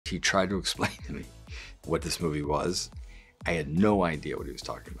he tried to explain to me what this movie was. I had no idea what he was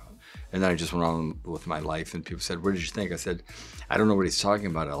talking about. And then I just went on with my life, and people said, what did you think? I said, I don't know what he's talking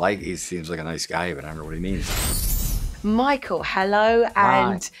about. He seems like a nice guy, but I don't know what he means. Michael, hello,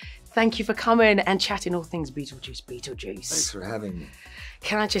 and Hi. Thank you for coming and chatting all things Beetlejuice. Thanks for having me.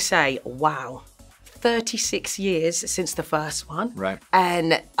 Can I just say, wow, 36 years since the first one. Right.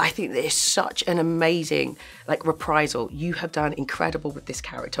 And I think that is such an amazing, reprisal. You have done incredible with this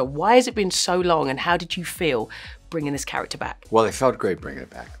character. Why has it been so long, and how did you feel bringing this character back? Well, it felt great bringing it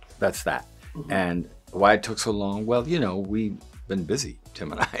back. That's that. Mm-hmm. And why it took so long? Well, we've been busy,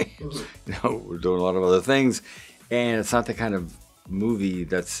 Tim and I. Mm-hmm. We're doing a lot of other things. And it's not the kind of movie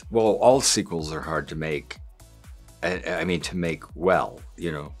that's, well, all sequels are hard to make. I mean, to make well,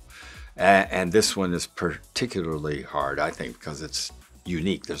 And this one is particularly hard, I think, because it's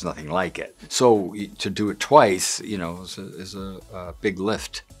unique. There's nothing like it. So to do it twice, is a big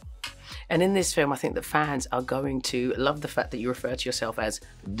lift. And in this film, I think that fans are going to love the fact that you refer to yourself as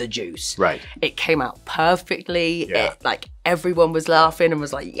the Juice. Right. It came out perfectly. Yeah. Everyone was laughing and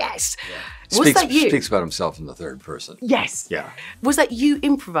was like, yes. Yeah. Was that you? Speaks about himself in the third person. Yes. Yeah. Was that you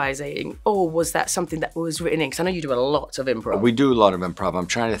improvising, or was that something that was written in? Because I know you do a lot of improv. We do a lot of improv. I'm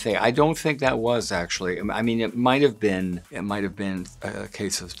trying to think. I don't think that was actually. I mean, it might have been a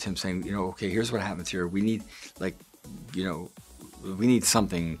case of Tim saying, okay, here's what happens here. We need, we need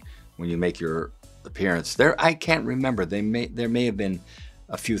something when you make your appearance. I can't remember. There may have been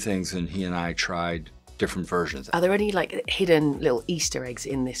a few things, and he and I tried different versions. Are there any hidden little Easter eggs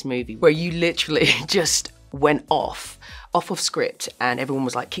in this movie where you literally just went off of script and everyone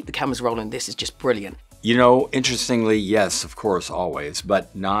was like, keep the cameras rolling, this is just brilliant? Interestingly, yes, of course, always,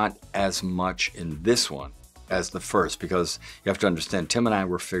 but not as much in this one as the first, because you have to understand, Tim and I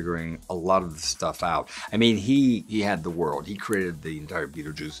were figuring a lot of the stuff out. I mean, he had the world. He created the entire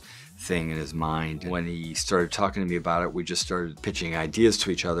Beetlejuice thing in his mind. When he started talking to me about it, we just started pitching ideas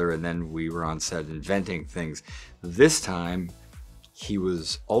to each other, and then we were on set inventing things. This time, he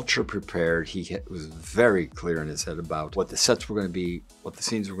was ultra prepared. He was very clear in his head about what the sets were going to be, what the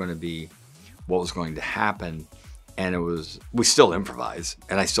scenes were going to be, what was going to happen. And we still improvise,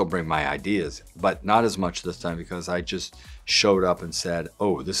 and I still bring my ideas, but not as much this time, because I just showed up and said,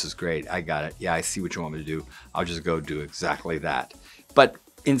 oh, this is great, I got it. Yeah, I see what you want me to do. I'll just go do exactly that. But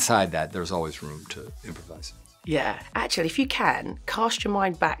inside that, there's always room to improvise. Yeah. Actually, if you can, cast your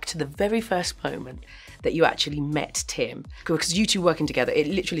mind back to the very first moment that you actually met Tim, because you two working together, it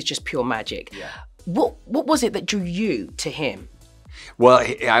literally is just pure magic. Yeah. What was it that drew you to him? Well,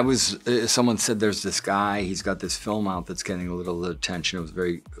 someone said there's this guy, he's got this film out that's getting a little attention. It was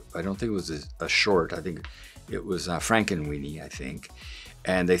I don't think it was a short, I think it was Frankenweenie, I think.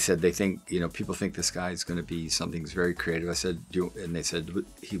 And they said they think, people think this guy is going to be something very creative. I said, and they said,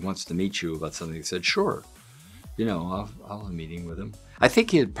 he wants to meet you about something. He said, sure, I'll have a meeting with him. I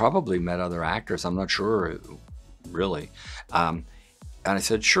think he had probably met other actors. I'm not sure, really. And I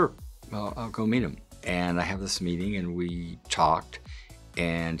said, sure, I'll go meet him. And I have this meeting, and we talked,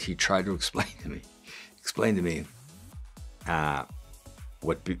 and he tried to explain to me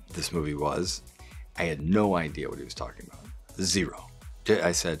what this movie was. I had no idea what he was talking about. Zero.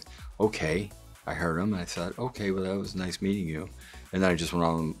 I said, okay. I heard him, and I said, okay, well, that was nice meeting you. And then I just went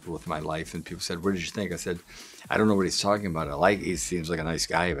on with my life, and people said, what did you think? I said, I don't know what he's talking about. He seems like a nice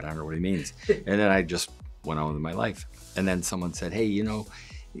guy, but I don't know what he means. And then I just went on with my life. And then someone said, hey,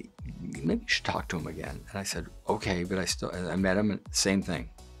 maybe you should talk to him again. And I said, okay, but I met him, and same thing.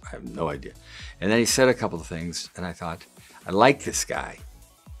 I have no idea. And then he said a couple of things, and I thought, I like this guy.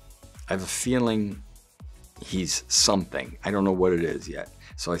 I have a feeling he's something. I don't know what it is yet.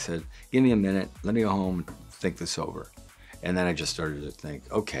 So I said, give me a minute, let me go home and think this over. And then I just started to think,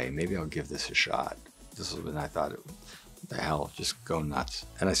 okay, maybe I'll give this a shot. This was when I thought, what the hell, just go nuts.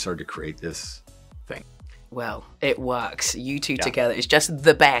 And I started to create this thing. Well, it works. You two together is just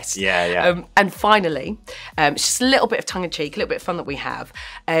the best. Yeah. And finally, it's just a little bit of tongue-in-cheek, a little bit of fun that we have.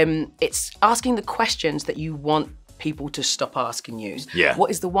 It's asking the questions that you want people to stop asking you. Yeah.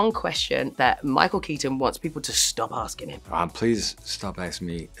 What is the one question that Michael Keaton wants people to stop asking him? Please stop asking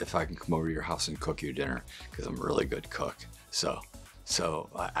me if I can come over to your house and cook you dinner, because I'm a really good cook. So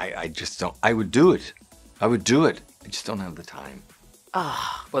I just don't. I would do it. I just don't have the time.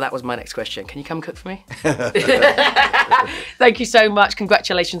 Well, that was my next question. Can you come cook for me? Thank you so much.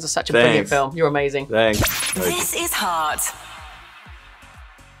 Congratulations on such a brilliant film. You're amazing. Thanks. This is Heart.